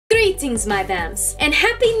Greetings, my VAMPS, and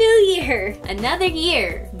Happy New Year! Another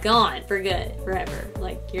year gone for good, forever.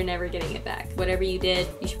 Like, you're never getting it back. Whatever you did,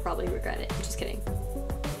 you should probably regret it. I'm just kidding.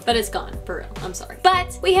 But it's gone, for real. I'm sorry.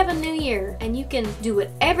 But we have a new year, and you can do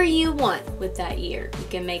whatever you want with that year. You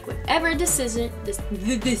can make whatever decisions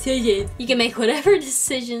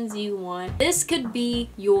you want. This could be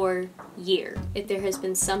your year. If there has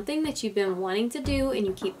been something that you've been wanting to do and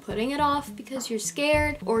you keep putting it off because you're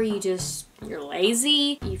scared, or you're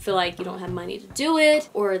lazy, you feel like you don't have money to do it,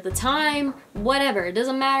 or the time, whatever. It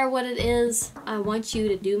doesn't matter what it is. I want you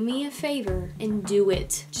to do me a favor and do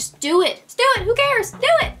it. Just do it. Just do it. Who cares? Do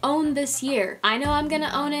it. Own this year. I know I'm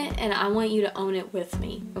gonna own it, and I want you to own it with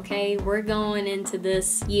me, okay? We're going into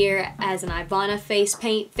this year as an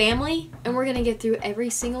Ivanafacepaint family, and we're gonna get through every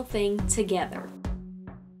single thing together.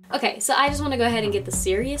 Okay, so I just want to go ahead and get the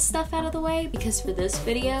serious stuff out of the way, because for this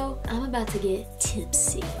video, I'm about to get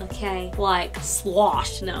tipsy, okay? Like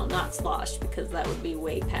sloshed. No, not sloshed, because that would be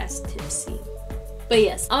way past tipsy. But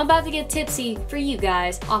yes, I'm about to get tipsy for you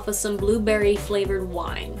guys off of some blueberry flavored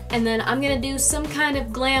wine. And then I'm gonna do some kind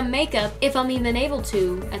of glam makeup, if I'm even able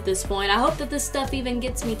to at this point. I hope that this stuff even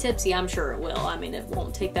gets me tipsy. I'm sure it will. I mean, it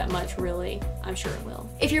won't take that much, really. I'm sure it will.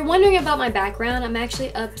 If you're wondering about my background, I'm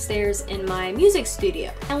actually upstairs in my music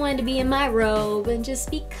studio. I wanted to be in my robe and just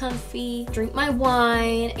be comfy, drink my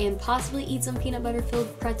wine, and possibly eat some peanut butter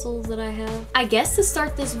filled pretzels that I have. I guess to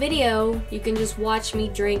start this video, you can just watch me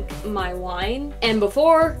drink my wine. And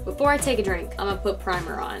before I take a drink, I'm gonna put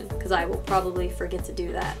primer on, because I will probably forget to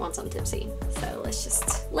do that once I'm tipsy. So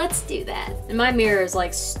let's do that. And my mirror is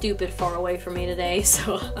like stupid far away from me today,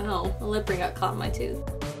 so oh, my lip ring got caught in my tooth.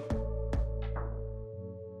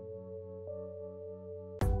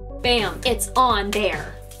 Bam, it's on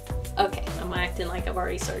there. Okay, I'm acting like I've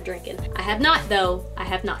already started drinking. I have not, though. I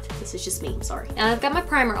have not. This is just me. I'm sorry. Now I've got my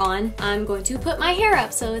primer on. I'm going to put my hair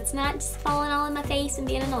up so it's not just falling all in my face and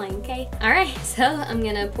being annoying, okay? Alright, so I'm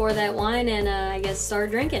gonna pour that wine and I guess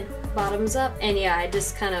start drinking. Bottoms up. And yeah, I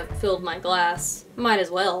just kind of filled my glass. Might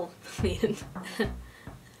as well. I mean,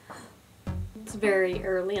 it's very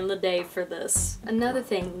early in the day for this. Another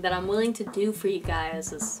thing that I'm willing to do for you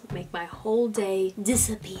guys is make my whole day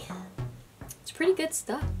disappear. It's pretty good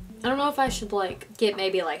stuff. I don't know if I should like get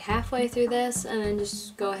maybe like halfway through this and then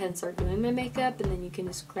just go ahead and start doing my makeup, and then you can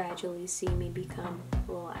just gradually see me become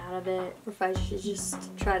a little out of it, or if I should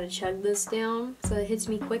just try to chug this down so it hits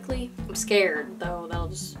me quickly. I'm scared though, that'll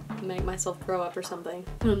just make myself throw up or something.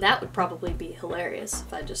 That would probably be hilarious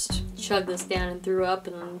if I just chugged this down and threw up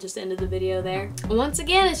and then just ended the video there. Once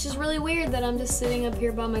again, it's just really weird that I'm just sitting up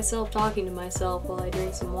here by myself talking to myself while I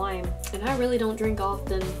drink some wine. And I really don't drink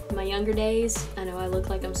often. In my younger days, I know I look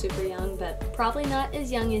like I'm super young, but probably not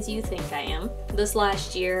as young as you think I am. This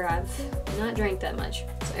last year, I've not drank that much.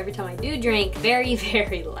 So every time I do drink, very,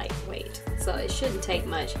 very lightweight. So it shouldn't take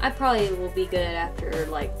much. I probably will be good after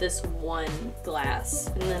like this one glass,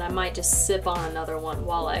 and then I might just sip on another one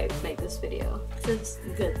while I make this video. It's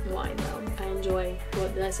good wine though. I enjoy,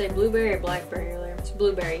 what did I say, blueberry or blackberry earlier? It's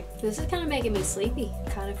blueberry. This is kind of making me sleepy.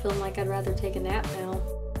 Kind of feeling like I'd rather take a nap now.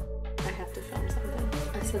 I have to film something.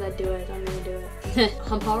 I said I'd do it, I'm gonna do it.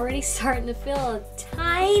 I'm already starting to feel a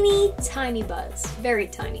tiny buzz. Very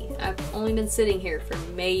tiny. I've only been sitting here for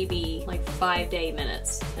maybe like 5 to 8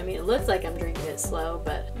 minutes. I mean, it looks like I'm drinking it slow,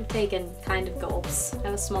 but I'm taking kind of gulps. I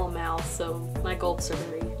have a small mouth, so my gulps are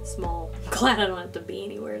very small. I'm glad I don't have to be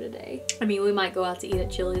anywhere today. I mean, we might go out to eat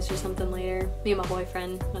at Chili's or something later. Me and my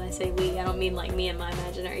boyfriend. When I say we, I don't mean like me and my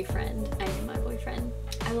imaginary friend. I mean my boyfriend.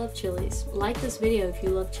 I love Chili's. Like this video if you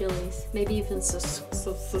love Chili's. Maybe even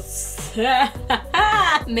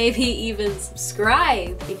maybe even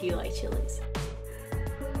subscribe if you like Chili's.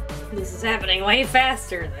 This is happening way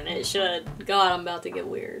faster than it should. God, I'm about to get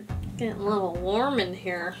weird. Getting a little warm in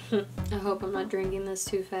here. I hope I'm not drinking this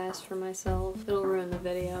too fast for myself. It'll ruin the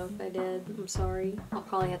video if I did. I'm sorry. I'll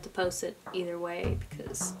probably have to post it either way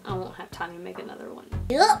because I won't have time to make another one.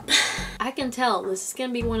 Yep. I can tell this is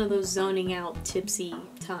gonna be one of those zoning out tipsy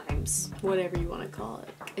times. Whatever you want to call it.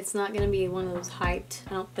 It's not gonna be one of those hyped,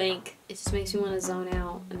 I don't think. It just makes me want to zone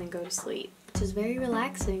out and then go to sleep. Which is very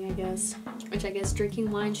relaxing, I guess. Which I guess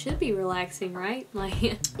drinking wine should be relaxing, right?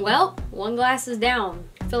 Like, well, one glass is down.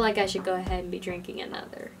 I feel like I should go ahead and be drinking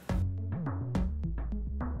another.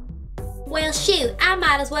 Well, shoot, I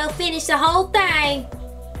might as well finish the whole thing.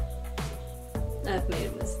 I've made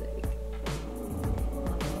a mistake.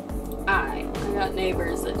 I got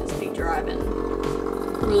neighbors that just be driving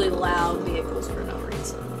really loud vehicles for no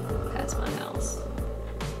reason past my house.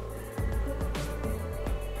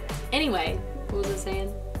 Anyway, what was I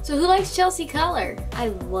saying? So who likes Chelsea Color? I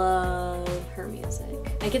love her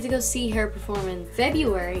music. I get to go see her perform in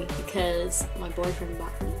February because my boyfriend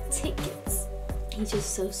bought me tickets. He's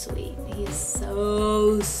just so sweet. He is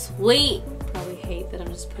so sweet. Probably hate that I'm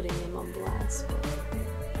just putting him on blast.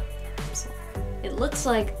 So, it looks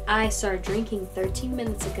like I started drinking 13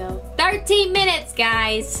 minutes ago. 13 minutes,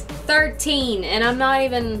 guys! 13! And I'm not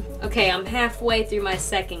even... Okay, I'm halfway through my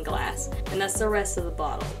second glass. And that's the rest of the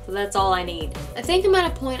bottle. So that's all I need. I think I'm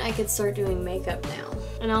at a point I could start doing makeup now.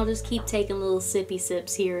 And I'll just keep taking little sippy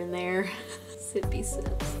sips here and there. Sippy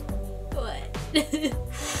sips. What?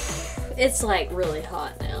 It's like really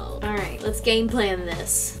hot now. All right, let's game plan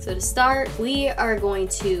this. So to start, we are going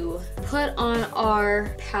to put on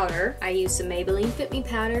our powder. I use some Maybelline Fit Me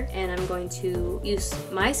Powder, and I'm going to use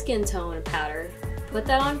my skin tone powder. Put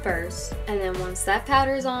that on first, and then once that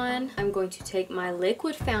powder's on, I'm going to take my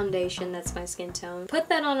liquid foundation, that's my skin tone, put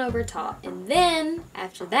that on over top. And then,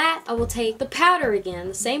 after that, I will take the powder again,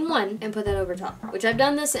 the same one, and put that over top. Which I've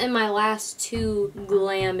done this in my last 2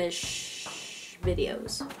 glamish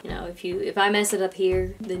videos. You know, if I mess it up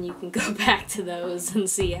here, then you can go back to those and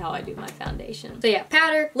see how I do my foundation. So yeah,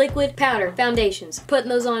 powder, liquid, powder, foundations. Putting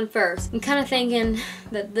those on first. I'm kind of thinking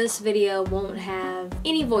that this video won't have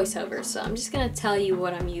any voiceovers, so I'm just gonna tell you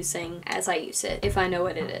what I'm using as I use it, if I know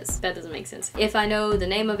what it is. That doesn't make sense. If I know the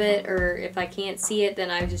name of it, or if I can't see it, then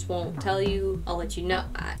I just won't tell you. I'll let you know.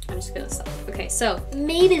 I'm just gonna stop. Okay, so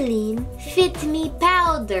Maybelline Fit Me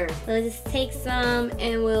Powder. Let's just take some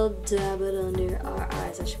and we'll dab it under our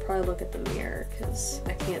eyes. I should probably look at the mirror because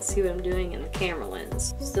I can't see what I'm doing in the camera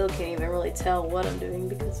lens. Still can't even really tell what I'm doing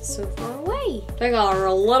because it's so far away. So I got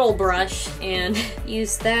a little brush and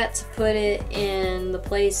use that to put it in the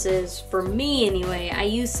places, for me anyway. I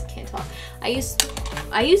use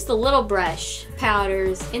the little brush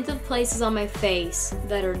powders into the places on my face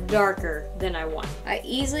that are darker than I want. I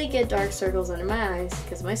easily get dark circles under my eyes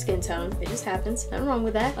because of my skin tone. It just happens. Nothing wrong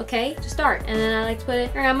with that. Okay, just start. And then I like to put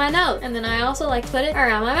it around my nose. And then I also like to put it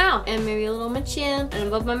around my mouth. And maybe a little on my chin and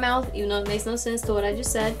above my mouth, even though it makes no sense to what I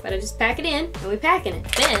just said. But I just pack it in and we pack in it.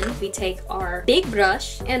 Then we take our big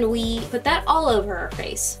brush and we put that all over our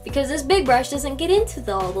face. Because this big brush doesn't get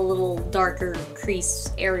into all the little darker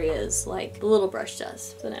crease areas like the little brush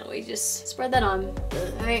does. So now we just spread that on.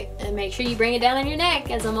 Alright, and make sure you bring it down on your neck.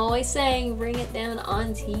 As I'm always saying, bring it down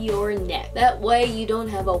onto your neck. That way you don't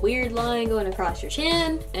have a weird line going across your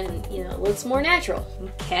chin and, you know, it looks more natural.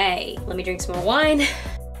 Okay, let me drink some more wine.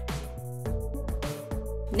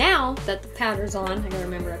 Now that the powder's on, I gotta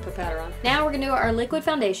remember I put powder on. Now we're gonna do our liquid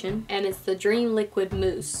foundation, and it's the Dream Liquid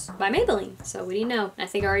Mousse by Maybelline. So what do you know? I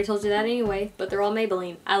think I already told you that anyway, but they're all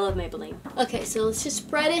Maybelline. I love Maybelline. Okay, so let's just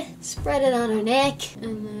spread it on our neck,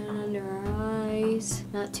 and then under our eyes.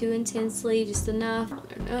 Not too intensely, just enough. On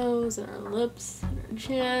our nose, and our lips, and our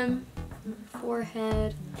chin, and our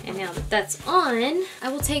forehead. And now that that's on, I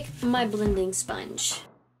will take my blending sponge.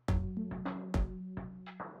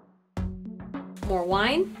 More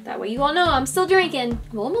wine. That way you all know I'm still drinking.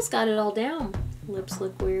 I've almost got it all down. Lips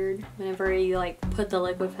look weird whenever you like put the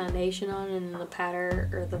liquid foundation on and the powder,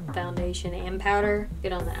 or the foundation and powder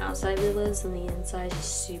get on the outside of your lips and the inside is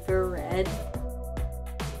super red.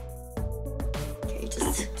 Okay,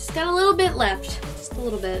 just got a little bit left. Just a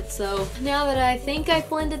little bit. So now that I think I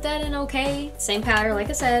blended that in okay, same powder like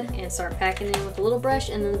I said, and start packing in with the little brush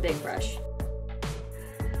and then the big brush.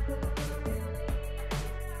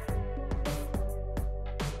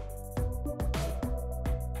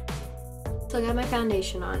 So I got my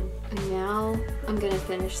foundation on, and now I'm gonna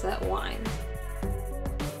finish that wine.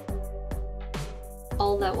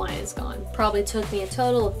 All that wine is gone. Probably took me a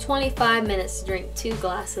total of 25 minutes to drink 2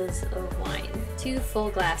 glasses of wine. 2 full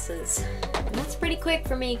glasses. And that's pretty quick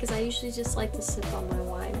for me because I usually just like to sip on my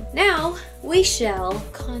wine. Now we shall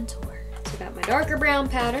contour. So I got my darker brown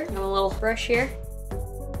powder and a little brush here.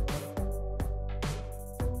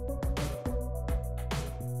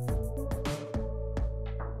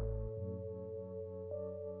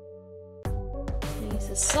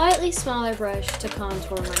 A slightly smaller brush to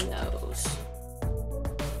contour my nose.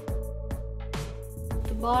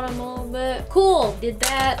 The bottom a little bit. Cool, did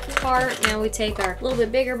that part. Now we take our little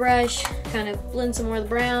bit bigger brush, kind of blend some more of the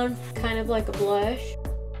brown, kind of like a blush.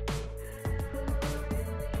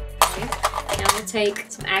 Okay. Now we'll take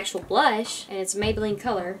some actual blush, and it's a Maybelline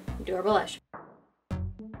color, and do our blush.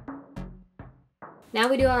 Now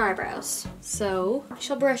we do our eyebrows. So, I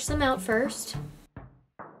shall brush them out first.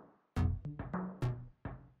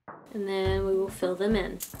 And then we will fill them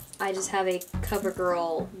in. I just have a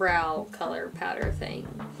CoverGirl brow color powder thing.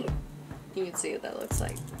 You can see what that looks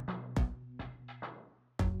like.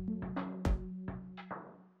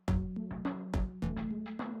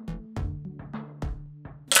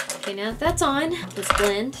 Okay, now that that's on, let's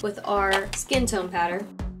blend with our skin tone powder.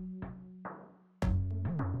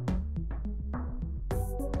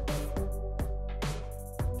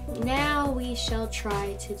 Now we shall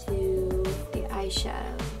try to do the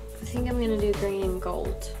eyeshadow. I think I'm gonna do green and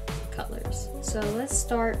gold colors. So let's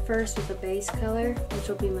start first with the base color, which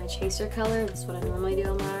will be my chaser color. That's what I normally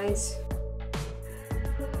do on my eyes.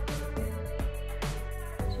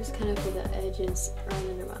 Just kind of for the edges right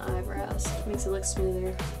under my eyebrows. Makes it look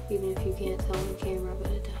smoother, even if you can't tell on the camera,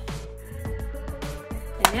 but it does.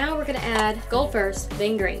 And now we're gonna add gold first,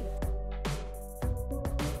 then green.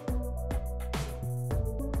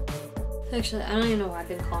 Actually, I don't even know why I've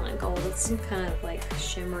been calling it gold. It's some kind of like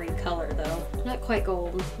shimmery color though. Not quite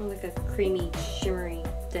gold, more like a creamy, shimmery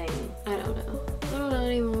thing. I don't know. I don't know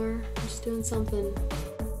anymore. I'm just doing something.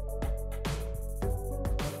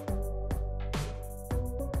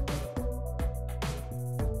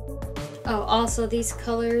 Oh, also these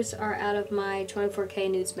colors are out of my 24K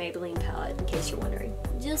Nudes Maybelline palette, in case you're wondering.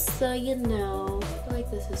 Just so you know. I feel like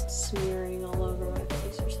this is smearing all over my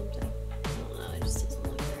face or something. I don't know, it just doesn't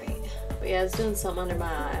look great. But yeah, it's doing something under my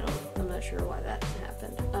eye. I'm not sure why that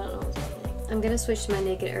happened. I don't know what's happening. I'm gonna switch to my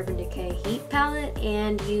Naked Urban Decay Heat palette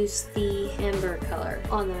and use the amber color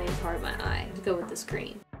on the main part of my eye to go with this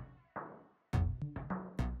green.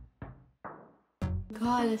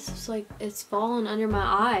 God, it's just like, it's falling under my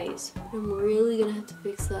eyes. I'm really gonna have to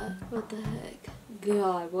fix that. What the heck?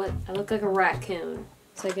 God, what? I look like a raccoon.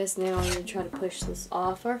 So I guess now I'm gonna try to push this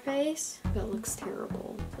off our face. That looks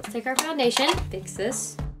terrible. Let's take our foundation, fix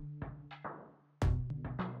this.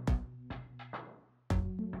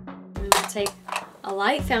 And we'll take a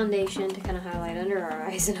light foundation to kind of highlight under our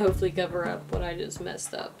eyes and hopefully cover up what I just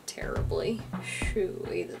messed up terribly.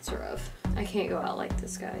 Shoo-wee, that's rough. I can't go out like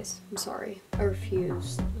this, guys. I'm sorry. I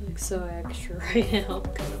refuse. I'm like so extra right now.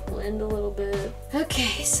 Kind of blend a little bit.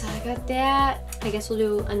 Okay, so I got that. I guess we'll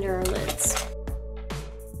do under our lids.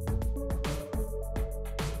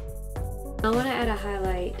 I want to add a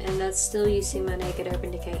highlight, and that's still using my Naked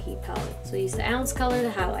Urban Decay Heat palette. So use the ounce color to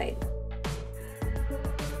highlight.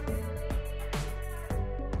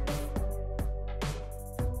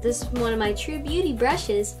 This is one of my True Beauty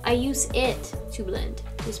brushes. I use it to blend,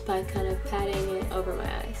 just by kind of patting it over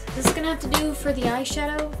my eyes. This is gonna have to do for the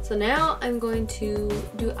eyeshadow. So now I'm going to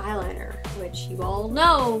do eyeliner, which you all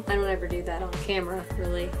know I don't ever do that on camera,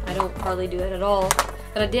 really. I don't hardly do it at all.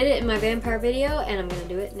 But I did it in my vampire video, and I'm gonna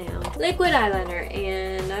do it now. Liquid eyeliner,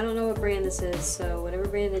 and I don't know what brand this is, so whatever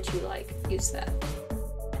brand that you like, use that.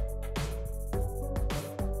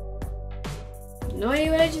 No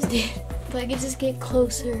idea what I just did. If I could just get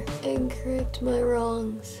closer and correct my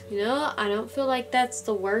wrongs. You know, I don't feel like that's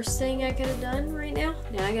the worst thing I could have done right now.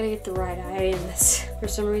 Now I gotta get the right eye in this. For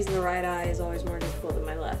some reason, the right eye is always more difficult than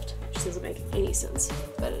my left, which doesn't make any sense,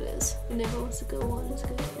 but it is. It never wants to go on as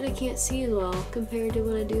good. And I can't see as well compared to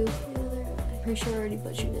when I do the other eye. Pretty sure I already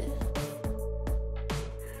butchered it.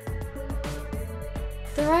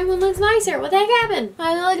 The right one looks nicer. What the heck happened?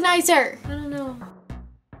 Why does it look nicer? I don't know.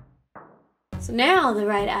 So now the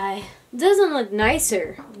right eye doesn't look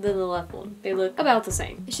nicer than the left one. They look about the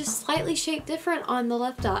same. It's just slightly shaped different on the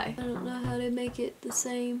left eye. I don't know how to make it the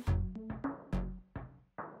same.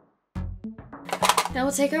 Now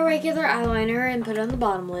we'll take our regular eyeliner and put it on the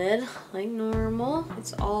bottom lid, like normal.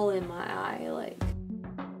 It's all in my eye, like.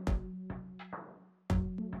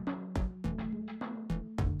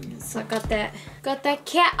 So I got that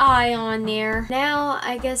cat eye on there. Now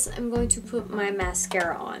I guess I'm going to put my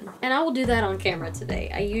mascara on. And I will do that on camera today.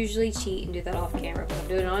 I usually cheat and do that off camera, but I'm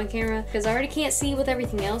doing it on camera because I already can't see with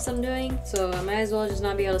everything else I'm doing. So I might as well just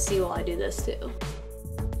not be able to see while I do this too.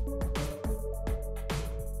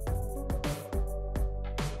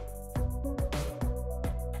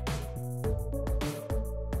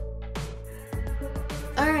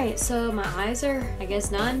 Alright, so my eyes are, I guess,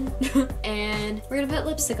 done. And we're gonna put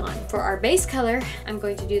lipstick on. For our base color, I'm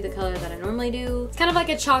going to do the color that I normally do. It's kind of like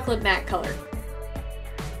a chocolate matte color.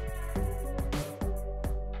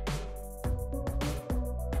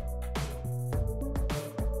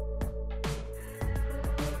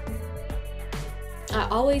 I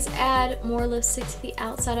always add more lipstick to the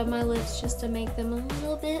outside of my lips just to make them a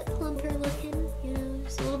little bit plumper looking, you know,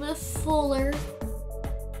 just a little bit fuller.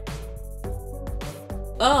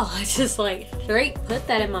 Oh, I just like straight put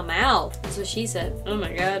that in my mouth. That's what she said. Oh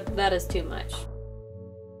my god, that is too much.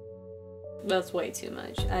 That's way too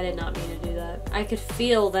much. I did not mean to do that. I could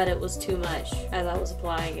feel that it was too much as I was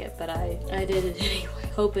applying it, but I did it anyway,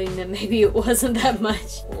 hoping that maybe it wasn't that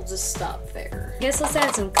much. We'll just stop there. I guess let's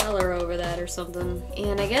add some color over that or something.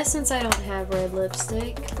 And I guess since I don't have red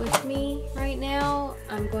lipstick with me right now,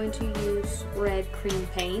 I'm going to use red cream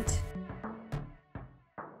paint.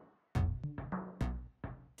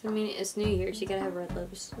 I mean, it's New Year's, you gotta have red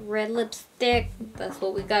lips. Red lipstick, that's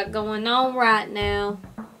what we got going on right now.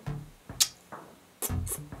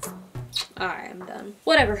 Alright, I'm done.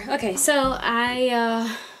 Whatever. Okay, so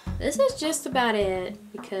this is just about it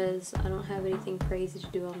because I don't have anything crazy to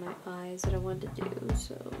do on my eyes that I want to do.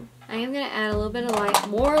 So I am gonna add a little bit of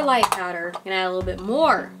more light powder. I'm gonna add a little bit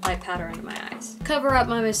more light powder under my eyes. Cover up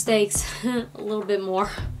my mistakes a little bit more.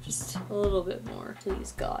 Just a little bit more.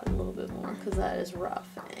 Please God, a little bit more, because that is rough.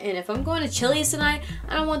 And if I'm going to Chili's tonight,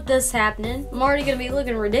 I don't want this happening. I'm already gonna be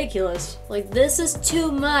looking ridiculous. Like, this is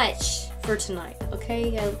too much for tonight,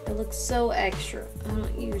 okay? I look so extra. I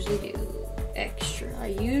don't usually do extra. I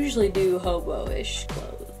usually do hobo-ish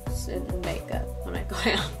clothes and makeup when I go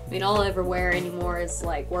out. I mean, all I ever wear anymore is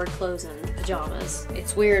like work clothes and pajamas.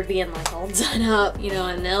 It's weird being like all done up, you know,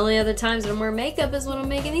 and the only other times that I'm wearing makeup is when I'm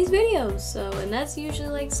making these videos. So, and that's usually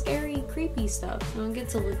like scary, creepy stuff. I don't get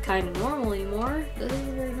to look kind of normal anymore. This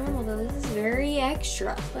isn't very normal though. This is very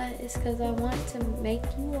extra. But it's because I want to make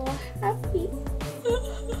you all happy.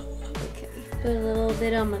 Okay. Put a little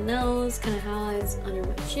bit on my nose, kind of highlights under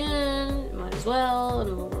my chin, might as well, and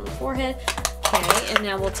a little on the forehead. Okay, and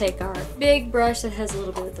now we'll take our big brush that has a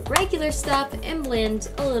little bit of the regular stuff and blend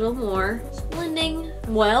a little more. Just blending.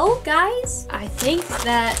 Well, guys, I think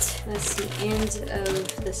that's the end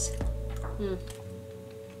of this. Oh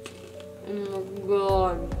my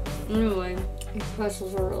God. Anyway, these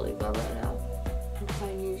pretzels are really good right now. I'm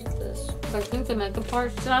trying to use this. But I think the makeup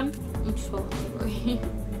part's done. I'm so hungry.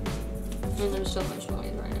 And there's so much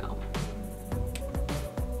noise right now.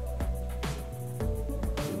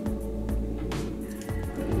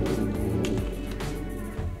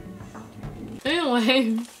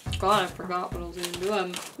 Anyway, God, I forgot what I was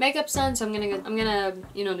gonna do. Makeup's done, so I'm gonna,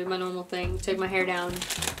 you know, do my normal thing, take my hair down,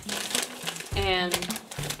 and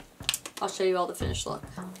I'll show you all the finished look.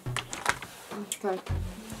 Okay.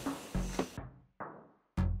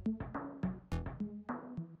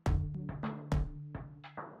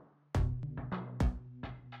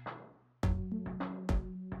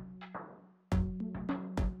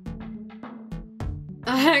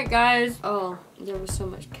 Alright guys, oh, there was so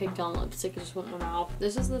much caked on lipstick, it just went in my mouth.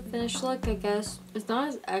 This is the finished look, I guess. It's not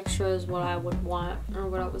as extra as what I would want or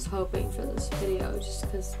what I was hoping for this video, just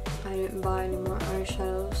because I didn't buy any more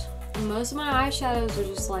eyeshadows. Most of my eyeshadows are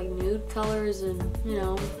just like nude colors and, you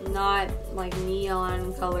know, not like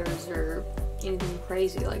neon colors or anything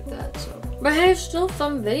crazy like that, so. But hey, it's still a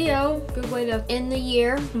fun video. Good way to end the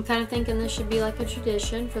year. I'm kind of thinking this should be like a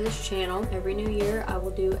tradition for this channel. Every new year, I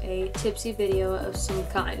will do a tipsy video of some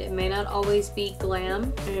kind. It may not always be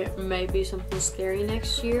glam. It may be something scary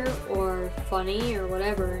next year or funny or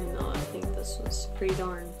whatever. You know, I think this was pretty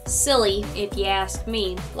darn silly, if you ask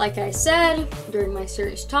me. Like I said during my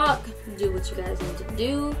serious talk, do what you guys need to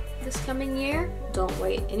do this coming year. Don't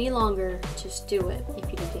wait any longer, just do it. If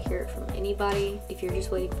you need to hear it from anybody, if you're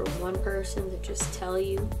just waiting for one person to just tell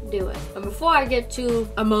you, do it. And before I get too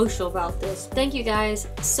emotional about this, thank you guys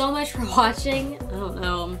so much for watching. I don't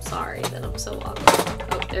know, I'm sorry that I'm so awkward.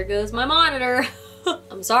 Oh, there goes my monitor.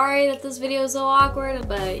 I'm sorry that this video is so awkward,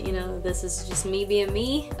 but you know, this is just me being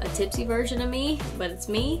me, a tipsy version of me, but it's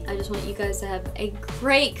me. I just want you guys to have a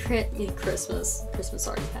great Christmas. Christmas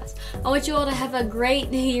already passed. I want you all to have a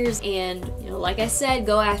great New Year's, and you know, like I said,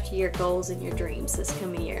 go after your goals and your dreams this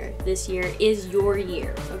coming year. This year is your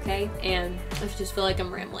year, okay? And I just feel like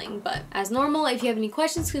I'm rambling, but as normal, if you have any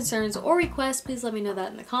questions, concerns, or requests, please let me know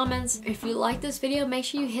that in the comments. If you like this video, make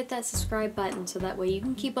sure you hit that subscribe button so that way you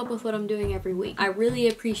can keep up with what I'm doing every week. I really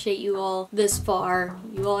appreciate you all this far.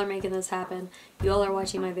 You all are making this happen. You all are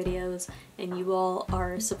watching my videos and you all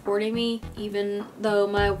are supporting me. Even though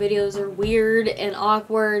my videos are weird and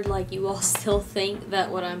awkward, like, you all still think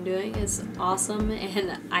that what I'm doing is awesome,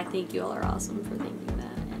 and I think you all are awesome for thinking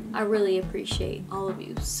that. And I really appreciate all of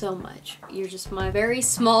you so much. You're just my very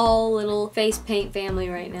small little face paint family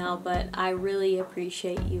right now, but I really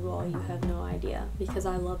appreciate you all. You have no idea, because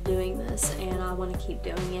I love doing this and I want to keep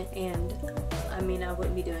doing it, and I mean, I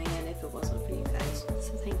wouldn't be doing it if it wasn't for you guys.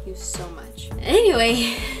 So thank you so much.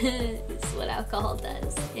 Anyway, this is what alcohol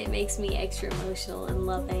does. It makes me extra emotional and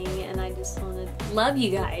loving, and I just want to love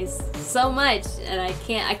you guys so much, and I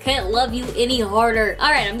can't love you any harder. All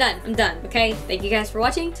right, I'm done, okay? Thank you guys for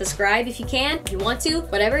watching. Subscribe if you can, if you want to,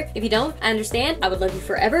 whatever. If you don't, I understand. I would love you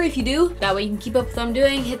forever if you do. That way you can keep up with what I'm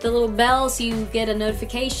doing. Hit the little bell so you get a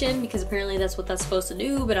notification, because apparently that's what that's supposed to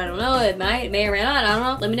do, but I don't know. It may or may not. I don't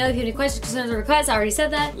know. Let me know if you have any questions, concerns, or requests. I already said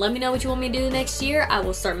that. Let me know what you want me to do next year. I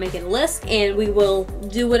will start making a list and we will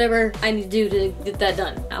do whatever I need to do to get that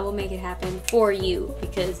done. I will make it happen for you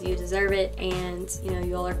because you deserve it, and you know,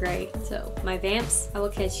 you all are great. So my vamps, I will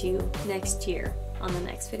catch you next year on the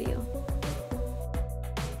next video.